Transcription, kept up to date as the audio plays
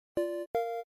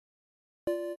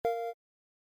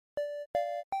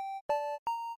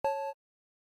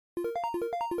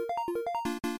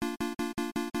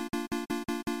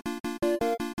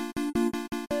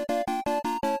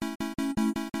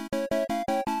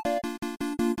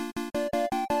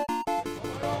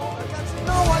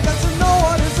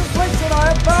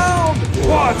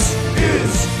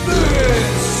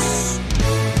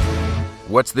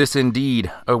What's this indeed?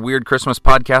 A weird Christmas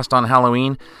podcast on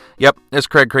Halloween? Yep, it's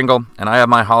Craig Kringle, and I have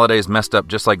my holidays messed up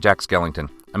just like Jack Skellington.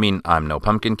 I mean, I'm no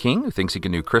pumpkin king who thinks he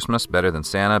can do Christmas better than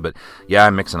Santa, but yeah,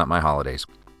 I'm mixing up my holidays.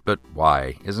 But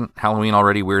why? Isn't Halloween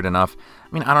already weird enough?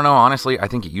 I mean, I don't know, honestly, I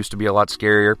think it used to be a lot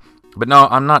scarier. But no,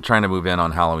 I'm not trying to move in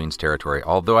on Halloween's territory,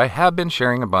 although I have been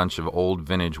sharing a bunch of old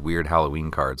vintage weird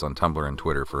Halloween cards on Tumblr and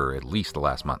Twitter for at least the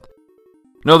last month.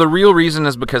 No, the real reason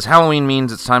is because Halloween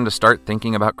means it's time to start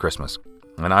thinking about Christmas.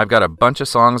 And I've got a bunch of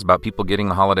songs about people getting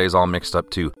the holidays all mixed up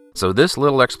too. So this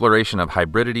little exploration of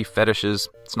hybridity fetishes,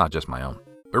 it's not just my own.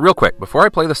 But real quick, before I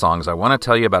play the songs, I want to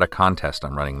tell you about a contest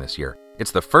I'm running this year.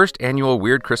 It's the first annual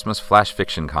Weird Christmas Flash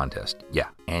Fiction Contest. Yeah,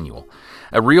 annual.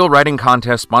 A real writing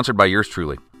contest sponsored by yours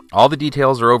truly. All the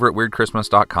details are over at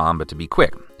weirdchristmas.com, but to be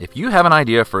quick, if you have an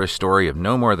idea for a story of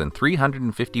no more than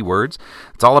 350 words,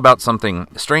 it's all about something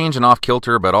strange and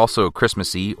off-kilter, but also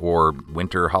Christmassy or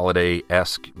winter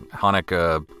holiday-esque,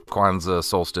 Hanukkah, Kwanzaa,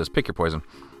 solstice, pick your poison,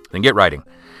 then get writing.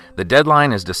 The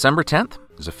deadline is December 10th.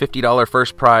 There's a $50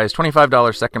 first prize,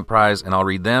 $25 second prize, and I'll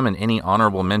read them and any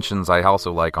honorable mentions I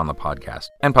also like on the podcast,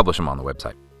 and publish them on the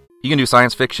website. You can do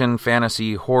science fiction,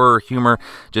 fantasy, horror, humor,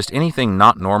 just anything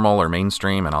not normal or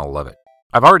mainstream, and I'll love it.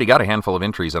 I've already got a handful of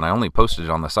entries, and I only posted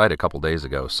it on the site a couple days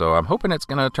ago, so I'm hoping it's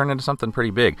going to turn into something pretty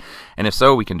big, and if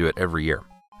so, we can do it every year.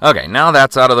 Okay, now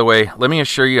that's out of the way, let me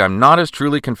assure you I'm not as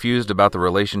truly confused about the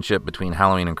relationship between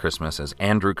Halloween and Christmas as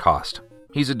Andrew Cost.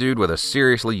 He's a dude with a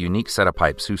seriously unique set of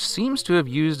pipes who seems to have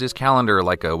used his calendar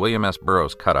like a William S.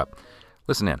 Burroughs cut-up.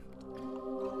 Listen in.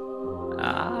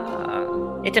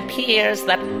 It appears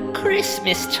that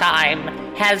Christmas time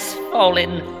has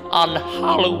fallen on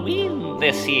Halloween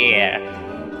this year.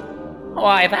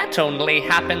 Why, that only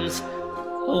happens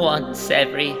once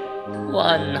every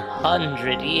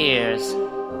 100 years.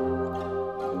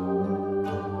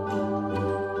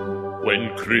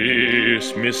 When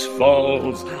Christmas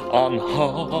falls on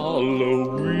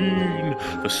Halloween,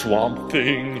 the Swamp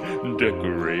Thing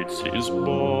decorates his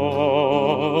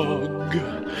bog.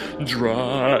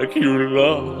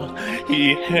 Dracula,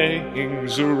 he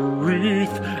hangs a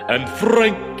wreath, and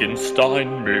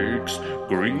Frankenstein makes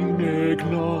green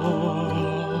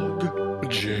eggnog.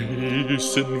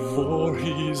 Jason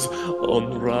Voorhees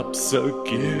unwraps a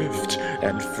gift,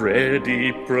 and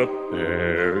Freddy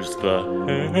prepares the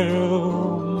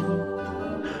helm.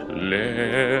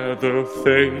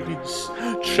 Leatherface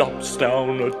chops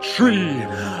down a tree,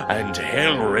 and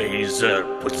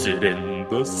Hellraiser puts it in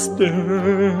the stand.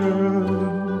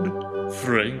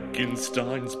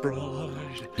 Frankenstein's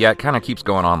bride. Yeah, it kind of keeps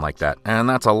going on like that, and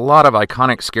that's a lot of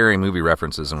iconic scary movie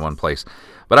references in one place.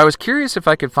 But I was curious if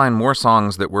I could find more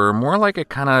songs that were more like a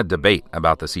kind of debate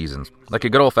about the seasons, like a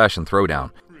good old-fashioned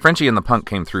throwdown. Frenchie and the Punk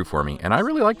came through for me, and I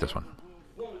really like this one.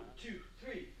 1, 2,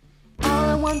 3. All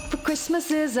I want for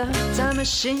Christmas is a time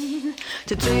machine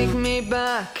to take me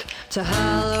back to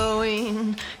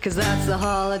Halloween, 'cause that's the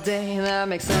holiday that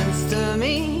makes sense to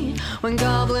me. When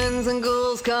goblins and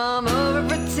ghouls come over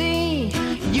for tea,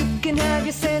 you can have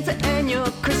your Santa and your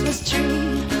Christmas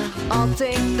tree. I'll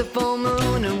take the full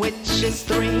moon and witches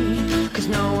 3, 'cause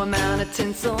no amount of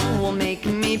tinsel will make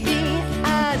me be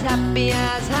as happy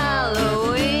as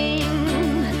Halloween.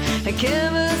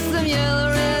 Give us some yellow,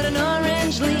 red, and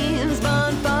orange leaves,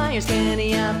 bonfires,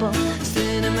 candy apple,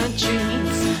 cinnamon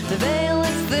trees. The veil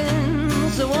is thin,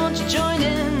 so won't you join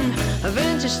in a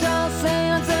vintage style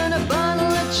seance and a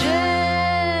bottle of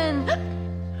gin?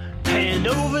 Hand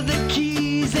over the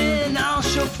keys and I'll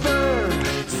chauffeur.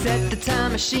 Set the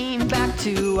time machine back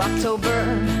to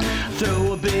October.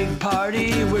 Throw a big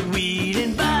party where we'd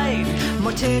invite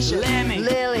Morticia, Lemmy,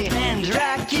 Lily, and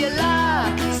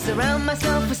Dracula. Surround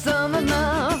myself with some of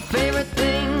my favorite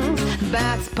things: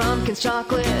 bats, pumpkins,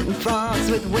 chocolate, and frogs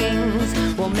with wings.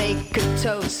 We'll make a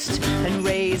toast and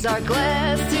raise our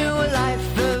glass to a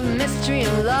life of mystery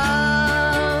and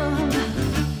love.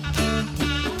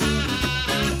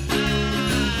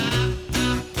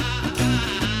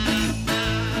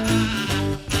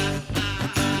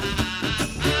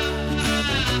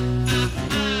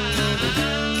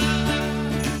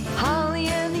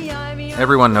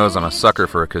 Everyone knows I'm a sucker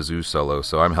for a kazoo solo,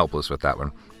 so I'm helpless with that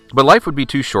one. But life would be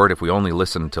too short if we only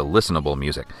listened to listenable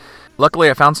music.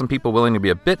 Luckily, I found some people willing to be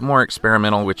a bit more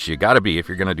experimental, which you gotta be if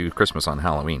you're gonna do Christmas on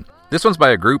Halloween. This one's by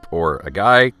a group, or a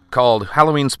guy, called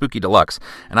Halloween Spooky Deluxe,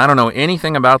 and I don't know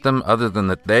anything about them other than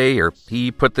that they, or he,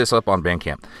 put this up on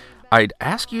Bandcamp. I'd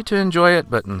ask you to enjoy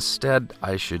it, but instead,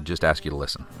 I should just ask you to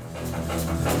listen.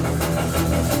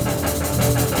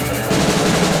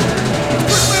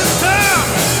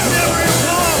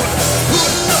 Everyone,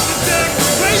 putting up the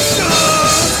decorations.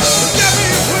 Get me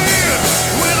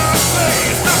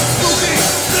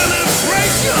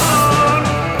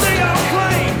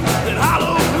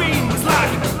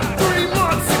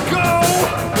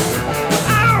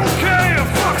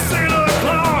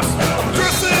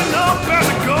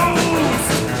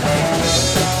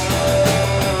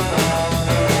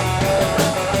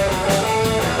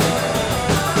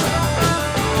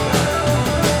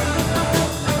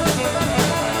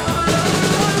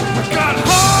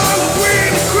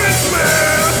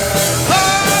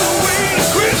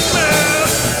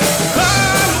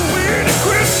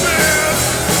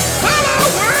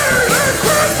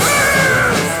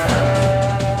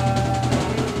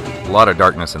a lot of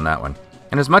darkness in that one.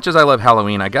 And as much as I love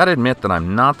Halloween, I gotta admit that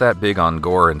I'm not that big on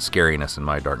gore and scariness in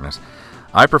my darkness.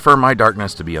 I prefer my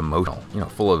darkness to be emotional,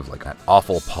 full of like that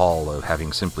awful pall of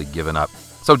having simply given up.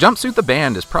 So Jumpsuit the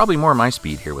Band is probably more my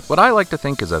speed here with what I like to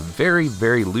think is a very,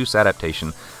 very loose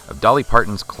adaptation of Dolly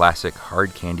Parton's classic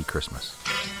Hard Candy Christmas.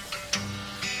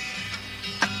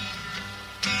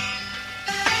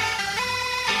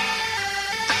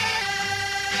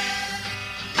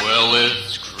 Well,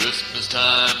 it's Christmas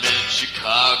time in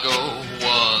Chicago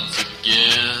once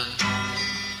again,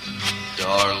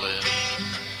 darling.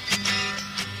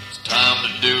 It's time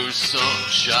to do some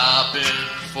shopping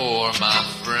for my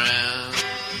friends,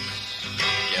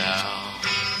 gal.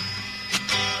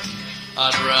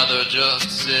 I'd rather just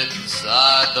sit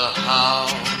inside the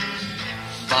house,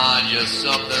 find you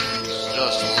something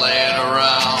just laying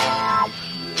around.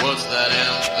 What's that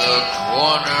in the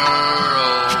corner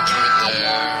over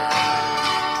there?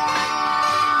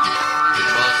 It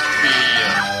must be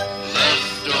a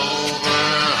leftover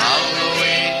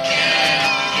Halloween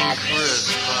candy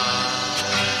Christmas.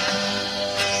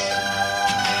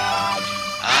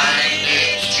 I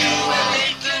knit you a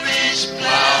licorice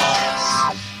blouse,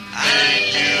 made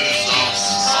you some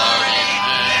sardine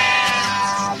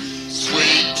pants,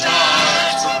 sweet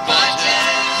tarts for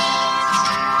buttons.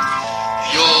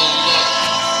 You'll look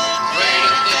great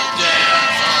at the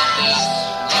dance on this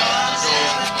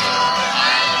leftover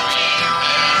Halloween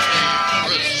candy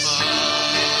Christmas.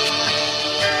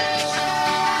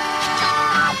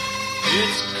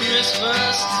 It's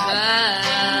Christmas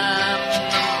time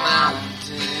in the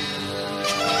mountains.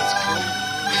 It's cold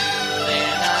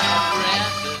and I'd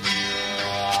rather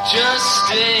just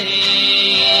stay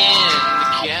in the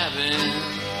cabin.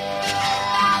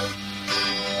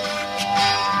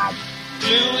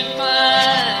 Blue and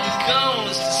pine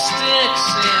cones to sticks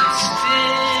and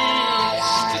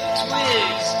sticks to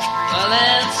twigs. I'll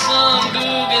add some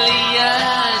googly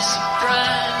eyes.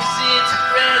 Surprise, it's a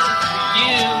present for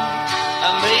you. I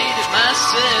made it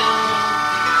myself,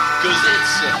 'cause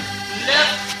it's a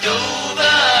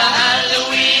leftover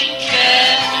Halloween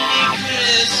candy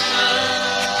Christmas.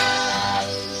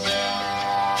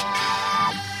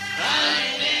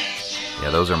 Yeah,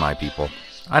 those are my people.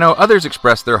 I know others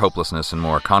express their hopelessness in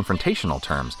more confrontational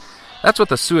terms. That's what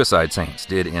the Suicide Saints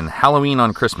did in Halloween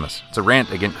on Christmas. It's a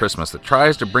rant against Christmas that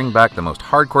tries to bring back the most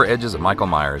hardcore edges of Michael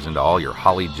Myers into all your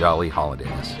holly jolly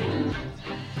holidays.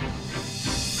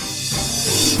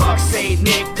 Fuck St.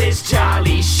 Nick, this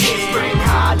jolly shit. Bring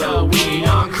Halloween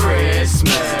on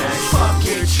Christmas. Fuck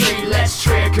your tree, let's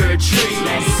trick or treat.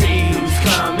 Let's see who's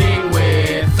coming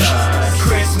with us.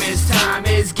 Christmas time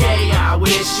is gay, I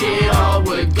wish it all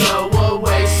would go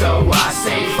away. So I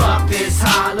say fuck this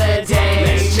holiday.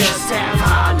 Let's just have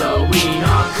Halloween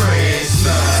on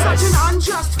Christmas. Such an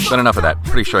unjust. But enough of that.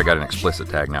 Pretty sure I got an explicit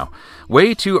tag now.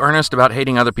 Way too earnest about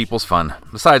hating other people's fun.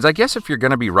 Besides, I guess if you're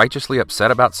going to be righteously upset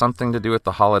about something to do with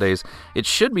the holidays, it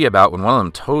should be about when one of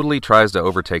them totally tries to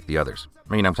overtake the others.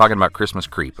 I mean, I'm talking about Christmas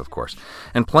creep, of course.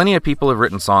 And plenty of people have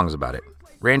written songs about it.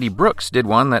 Randy Brooks did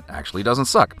one that actually doesn't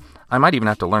suck. I might even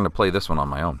have to learn to play this one on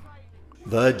my own.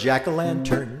 The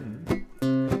jack-o'-lantern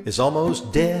is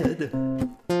almost dead.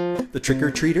 The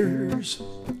trick-or-treaters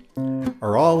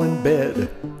are all in bed.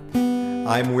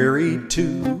 I'm wearied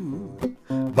too,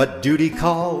 but duty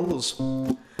calls.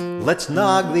 Let's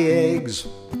nog the eggs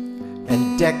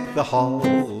and deck the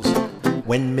halls.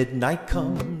 When midnight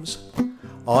comes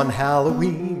on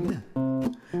Halloween,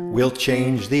 we'll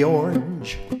change the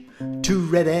orange to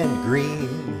red and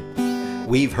green.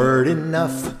 We've heard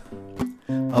enough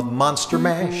of Monster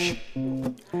Mash.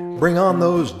 Bring on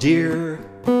those deer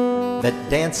that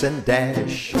dance and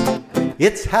dash.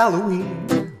 It's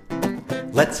Halloween,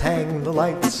 let's hang the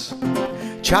lights,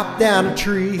 chop down a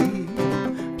tree,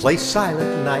 play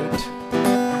Silent Night.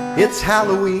 It's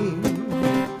Halloween,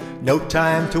 no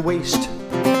time to waste.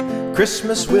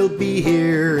 Christmas will be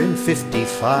here in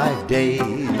 55 days.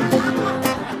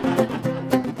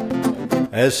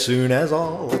 As soon as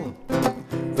all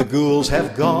the ghouls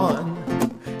have gone,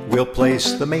 we'll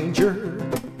place the manger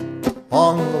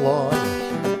on the lawn.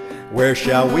 Where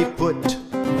shall we put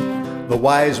the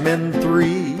wise men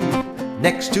three?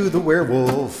 Next to the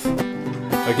werewolf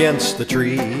against the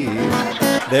tree.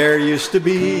 There used to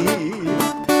be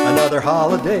another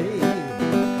holiday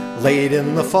late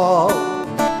in the fall,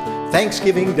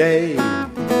 Thanksgiving Day.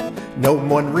 No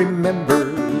one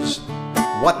remembers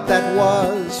what that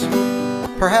was.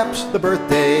 Perhaps the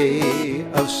birthday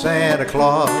of Santa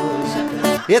Claus.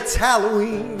 It's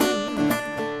Halloween,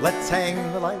 let's hang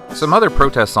the lights. Some other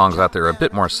protest songs out there are a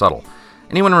bit more subtle.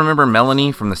 Anyone remember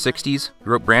Melanie from the 60s?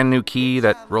 Who wrote Brand New Key,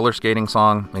 that roller skating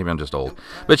song? Maybe I'm just old.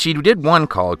 But she did one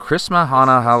called Christmas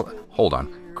Hana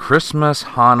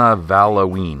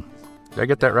Valloween. Did I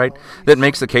get that right? That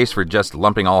makes the case for just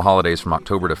lumping all holidays from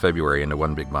October to February into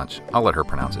one big bunch. I'll let her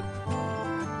pronounce it.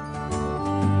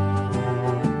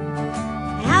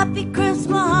 Happy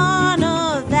Christmas on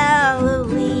a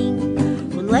Halloween.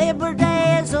 When Labor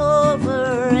Day is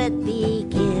over, it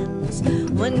begins.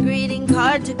 One greeting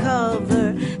card to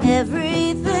cover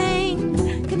everything.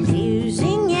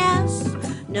 Confusing, yes.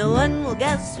 No one will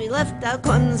guess we left out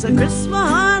Kwanzaa, Christmas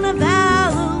on a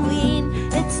Halloween.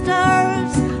 It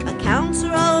stirs, accounts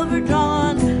are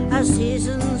overdrawn, our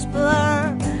seasons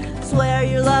blur. Swear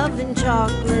you're loving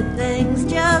chocolate things,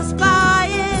 just buy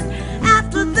it.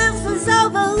 After this is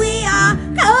over, we are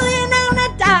going on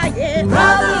a diet.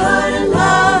 Brotherhood and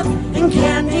love and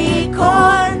candy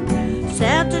corn.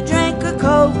 Santa drank a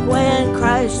Coke when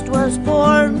Christ was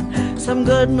born. Some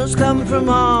good must come from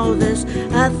all this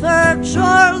effort,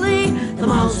 surely. The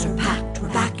malls are packed, we're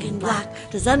back in black.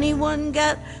 Does anyone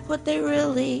get what they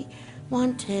really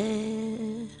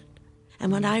wanted?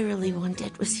 And what I really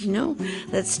wanted was,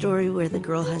 that story where the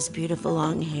girl has beautiful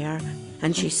long hair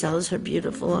and she sells her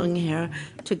beautiful long hair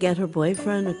to get her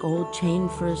boyfriend a gold chain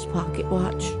for his pocket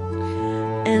watch.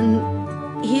 And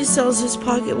he sells his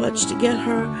pocket watch to get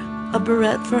her a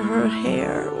barrette for her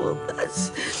hair. Well,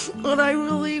 that's what I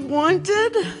really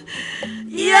wanted.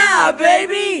 Yeah,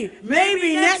 baby!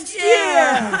 Maybe next year!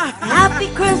 Happy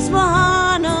Christmas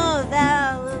on a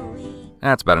Halloween.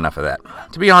 That's about enough of that.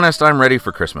 To be honest, I'm ready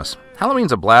for Christmas.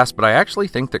 Halloween's a blast, but I actually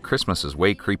think that Christmas is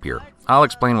way creepier. I'll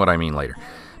explain what I mean later.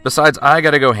 Besides, I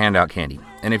gotta go hand out candy.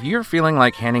 And if you're feeling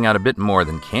like handing out a bit more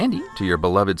than candy to your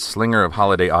beloved slinger of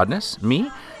holiday oddness,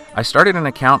 me, I started an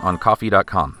account on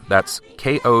Ko-fi.com. That's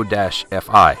ko-fi.com.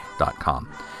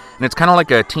 And it's kind of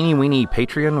like a teeny-weeny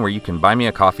Patreon where you can buy me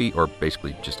a coffee or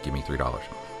basically just give me $3.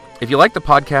 If you like the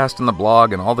podcast and the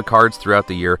blog and all the cards throughout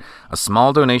the year, a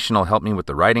small donation will help me with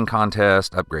the writing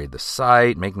contest, upgrade the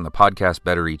site, making the podcast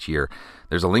better each year.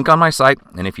 There's a link on my site,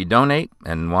 and if you donate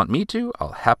and want me to,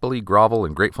 I'll happily grovel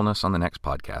in gratefulness on the next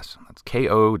podcast. That's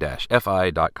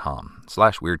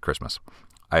ko-fi.com/weirdchristmas.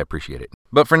 I appreciate it.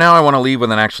 But for now, I want to leave with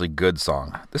an actually good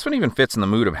song. This one even fits in the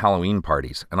mood of Halloween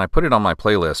parties, and I put it on my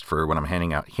playlist for when I'm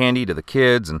handing out candy to the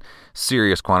kids and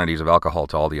serious quantities of alcohol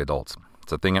to all the adults.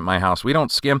 It's a thing at my house. We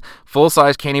don't skim.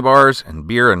 Full-size candy bars and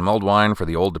beer and mulled wine for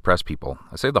the old depressed people.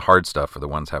 I save the hard stuff for the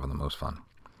ones having the most fun.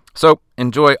 So,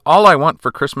 enjoy All I Want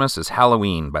for Christmas is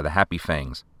Halloween by the Happy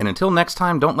Fangs. And until next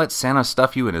time, don't let Santa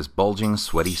stuff you in his bulging,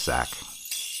 sweaty sack.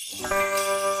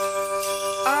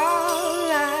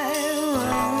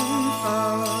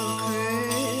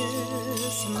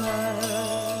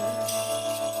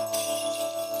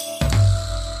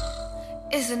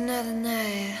 Is another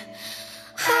night